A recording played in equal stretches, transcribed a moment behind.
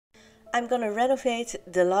I'm gonna renovate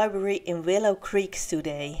the library in Willow Creek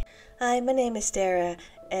today. Hi, my name is Tara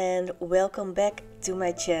and welcome back to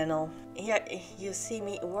my channel. Here you see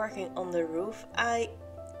me working on the roof. I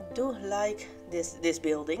do like this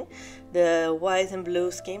building, the white and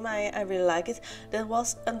blue scheme. I really like it. That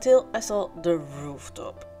was until I saw the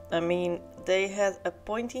rooftop. I mean, they had a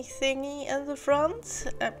pointy thingy at the front.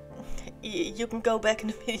 You can go back in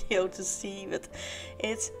the video to see, but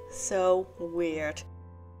it's so weird.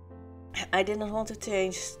 I didn't want to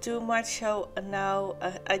change too much, so now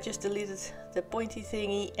I just deleted the pointy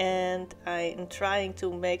thingy and I am trying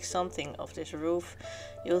to make something of this roof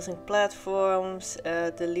using platforms,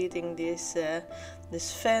 deleting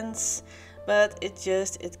this fence, but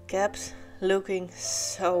it kept looking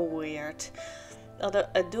so weird. Although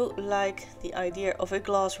I do like the idea of a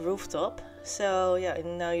glass rooftop, so yeah,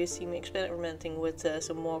 and now you see me experimenting with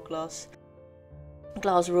some more glass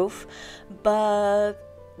roof, but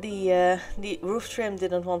the roof trim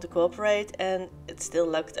didn't want to cooperate and it still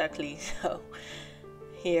looked ugly. So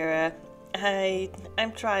here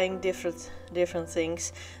I'm trying different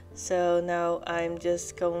things. So now I'm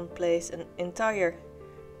just going to place an entire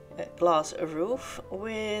glass roof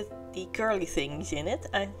with the curly things in it.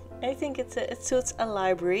 I think it suits a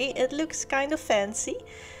library. It looks kind of fancy,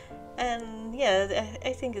 and yeah,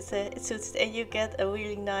 I think it suits it, and you get a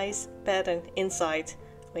really nice pattern inside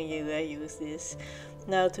when you use this.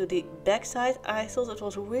 Now to the back side, I thought it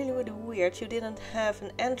was really weird. You didn't have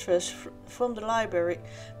an entrance from the library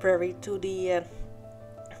to the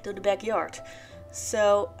backyard.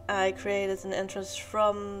 So I created an entrance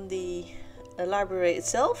from the library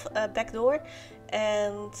itself, a back door,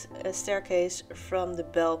 and a staircase from the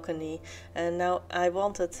balcony. And now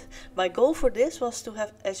my goal for this was to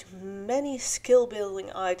have as many skill building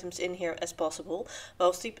items in here as possible,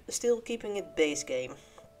 while still keeping it base game.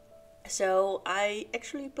 So I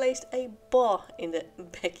actually placed a bar in the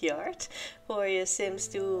backyard for your Sims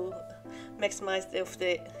to maximize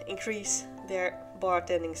increase their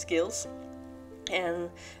bartending skills. And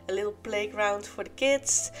a little playground for the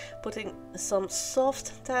kids, putting some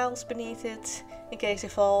soft tiles beneath it in case they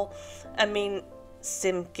fall. I mean,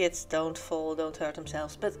 Sim kids don't fall, don't hurt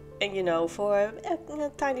themselves, but you know, for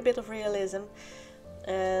a tiny bit of realism.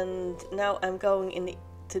 And now I'm going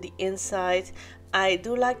to the inside. I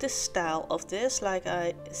do like the style of this, like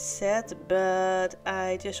I said, but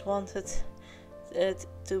I just wanted it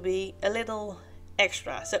to be a little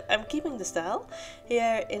extra. So I'm keeping the style.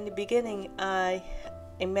 Here in the beginning I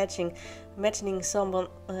imagining someone,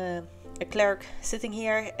 a clerk, sitting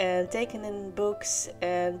here and taking in books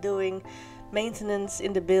and doing maintenance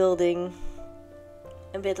in the building,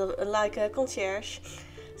 a bit of like a concierge.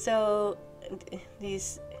 So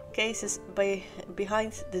these cases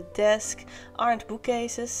behind the desk aren't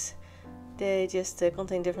bookcases, they just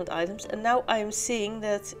contain different items. And now I'm seeing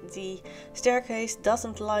that the staircase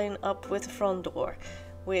doesn't line up with the front door,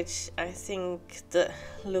 which I think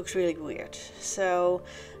looks really weird. So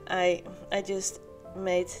I just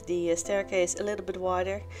made the staircase a little bit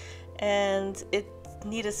wider, and it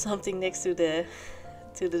needed something next to the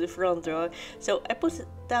front door. So I put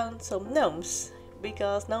down some gnomes,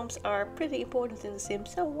 because gnomes are pretty important in The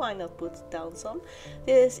Sims, so why not put down some.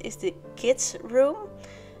 This is the kids' room.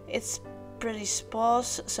 It's pretty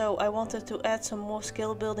sparse, so I wanted to add some more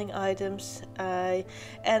skill building items.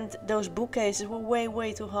 And those bookcases were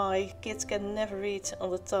way too high. Kids can never read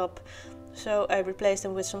on the top, so I replaced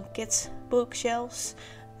them with some kids' bookshelves.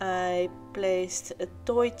 I placed a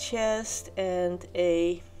toy chest and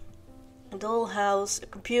a dollhouse, a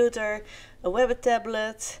computer, a web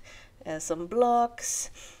tablet, some blocks,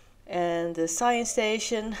 and a science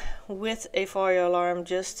station with a fire alarm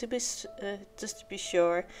just to be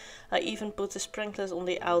sure. I even put the sprinklers on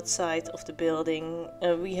the outside of the building.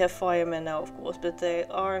 We have firemen now, of course, but they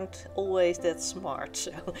aren't always that smart.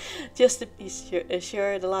 So just to be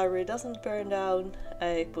sure the library doesn't burn down,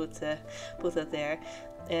 I put that there.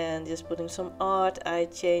 And just putting some art. I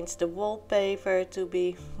changed the wallpaper to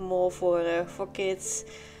be more for kids,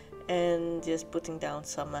 and just putting down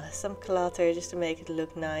some clutter just to make it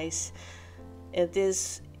look nice.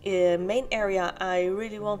 This main area, I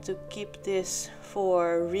really want to keep this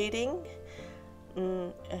for reading,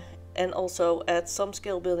 and also add some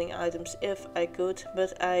skill building items if I could,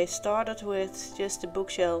 but I started with just the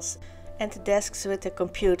bookshelves and the desks with the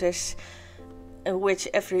computers, which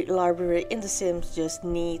every library in The Sims just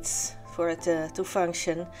needs for it to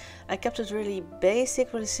function. I kept it really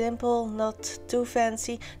basic, really simple, not too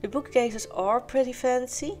fancy. The bookcases are pretty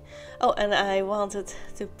fancy. Oh, and I wanted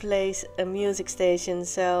to place a music station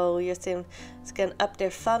so your Sims can up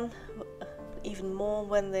their fun even more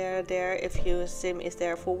when they're there. If your sim is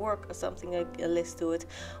there for work or something, a list to it.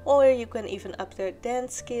 Or you can even up their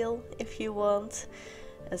dance skill if you want.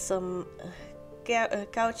 Some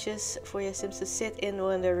couches for your sims to sit in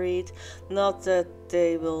when they read. Not that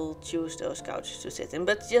they will choose those couches to sit in,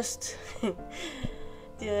 but just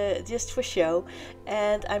just for show.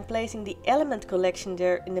 And I'm placing the element collection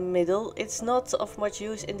there in the middle. It's not of much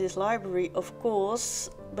use in this library, of course,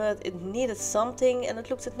 but it needed something, and it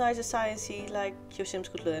looked at nice and sciencey, like your sims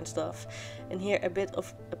could learn stuff. And here a bit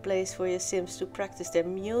of a place for your sims to practice their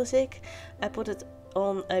music. I put it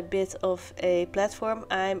on a bit of a platform.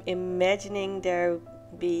 I'm imagining there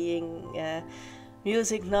being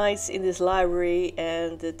music nights in this library,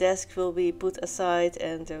 and the desk will be put aside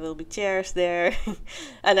and there will be chairs there.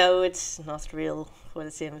 I know it's not real for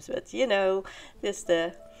the sims, but you know,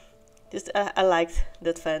 I liked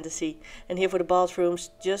that fantasy. And here for the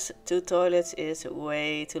bathrooms, just 2 toilets is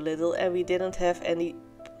way too little, and we didn't have any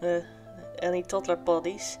toddler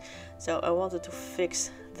potties, so I wanted to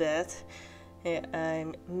fix that. Here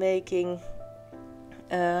I'm making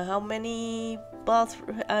I'm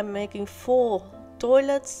making 4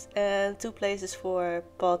 toilets and 2 places for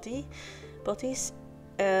potties.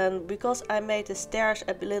 And because I made the stairs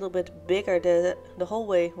a little bit bigger, the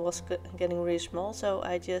hallway was getting really small, so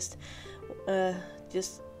I just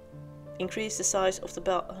increased the size of the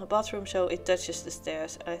bathroom so it touches the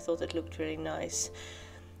stairs. I thought it looked really nice.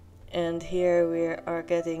 And here we are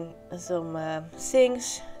getting some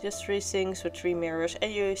sinks, just 3 sinks with 3 mirrors,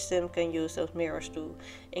 and you can use those mirrors to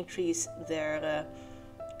increase their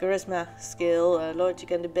charisma skill,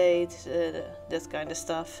 logic and debate, that kind of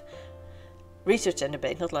stuff. Research and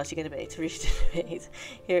debate, not logic and debate, research and debate.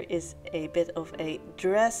 Here is a bit of a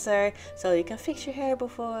dresser, so you can fix your hair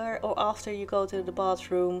before or after you go to the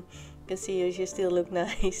bathroom. You can see you still look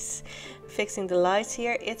nice. Fixing the lights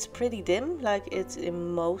here, it's pretty dim, like it's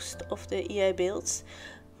in most of the EA builds,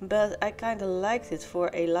 but I kind of liked it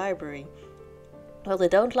for a library. What I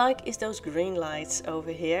don't like is those green lights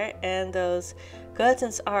over here, and those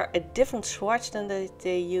curtains are a different swatch than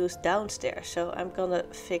they use downstairs, so I'm gonna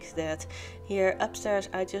fix that. Here upstairs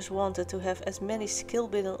I just wanted to have as many skill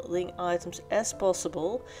building items as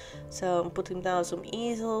possible, so I'm putting down some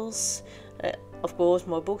easels, of course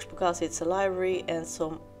more books because it's a library, and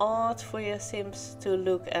some art for your sims to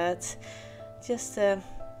look at. Just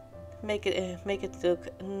make it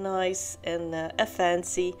look nice and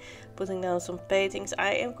fancy. Putting down some paintings.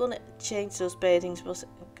 I am gonna change those paintings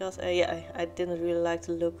because I didn't really like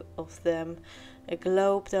the look of them. A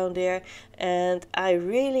globe down there, and I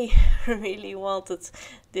really really wanted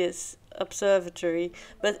this observatory,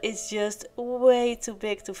 but it's just way too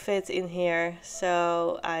big to fit in here,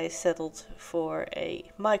 so I settled for a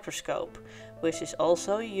microscope, which is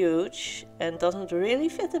also huge and doesn't really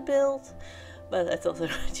fit the build, but I thought it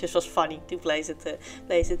just was funny to place it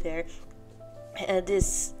there.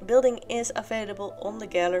 This building is available on the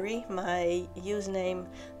gallery. My username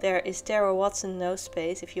there is Tara Watson No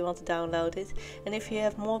Space if you want to download it. And if you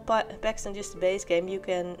have more packs than just the base game, you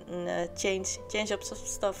can change up some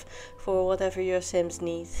stuff for whatever your sims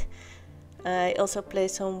need. I also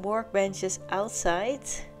placed some workbenches outside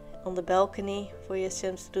on the balcony for your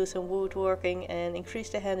sims to do some woodworking and increase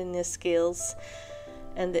their handiness skills.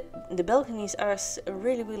 And the balconies are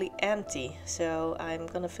really really empty, so I'm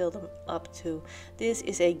gonna fill them up too. This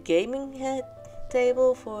is a gaming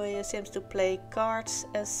table for your sims to play cards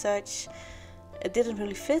as such. It didn't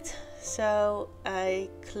really fit, so I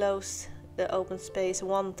closed the open space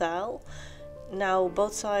 1 tile. Now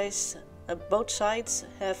both sides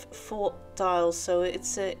have 4 tiles, so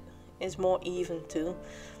it's more even too.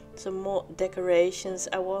 Some more decorations.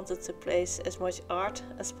 I wanted to place as much art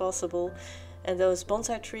as possible. And those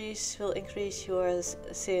bonsai trees will increase your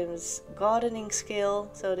sims' gardening skill,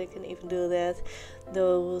 so they can even do that.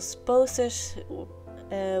 Those posters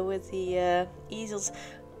with the easels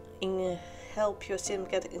help your sim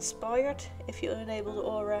get inspired if you enable the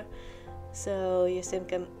aura, so your sim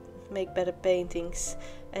can make better paintings,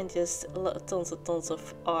 and just tons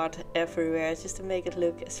of art everywhere just to make it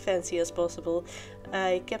look as fancy as possible.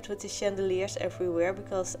 I kept with the chandeliers everywhere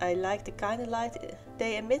because I like the kind of light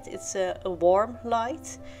they emit. It's a warm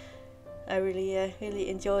light. I really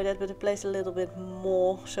enjoy that, but I placed a little bit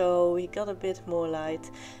more, so we got a bit more light.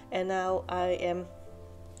 And now I am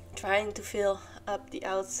trying to fill up the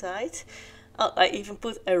outside. Oh, I even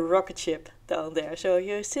put a rocket ship down there, so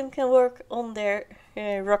your sim can work on their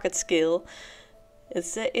rocket skill.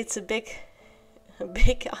 It's a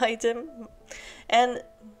big item, and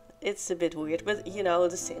it's a bit weird, but you know,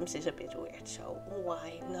 the Sims is a bit weird, so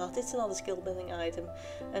why not? It's another skill building item.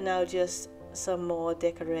 And now just some more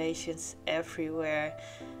decorations everywhere.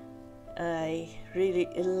 I really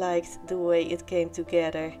liked the way it came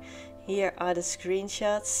together. Here are the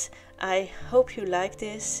screenshots. I hope you liked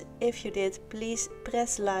this. If you did, please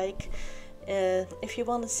press like. If you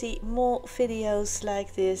want to see more videos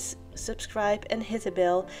like this, subscribe and hit the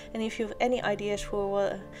bell. And if you have any ideas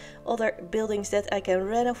for other buildings that I can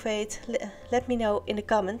renovate, let me know in the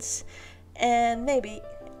comments, and maybe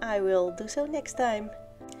I will do so next time.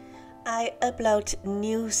 I upload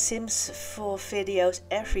new Sims 4 videos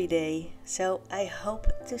every day, so I hope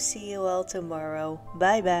to see you all tomorrow.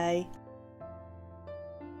 Bye bye.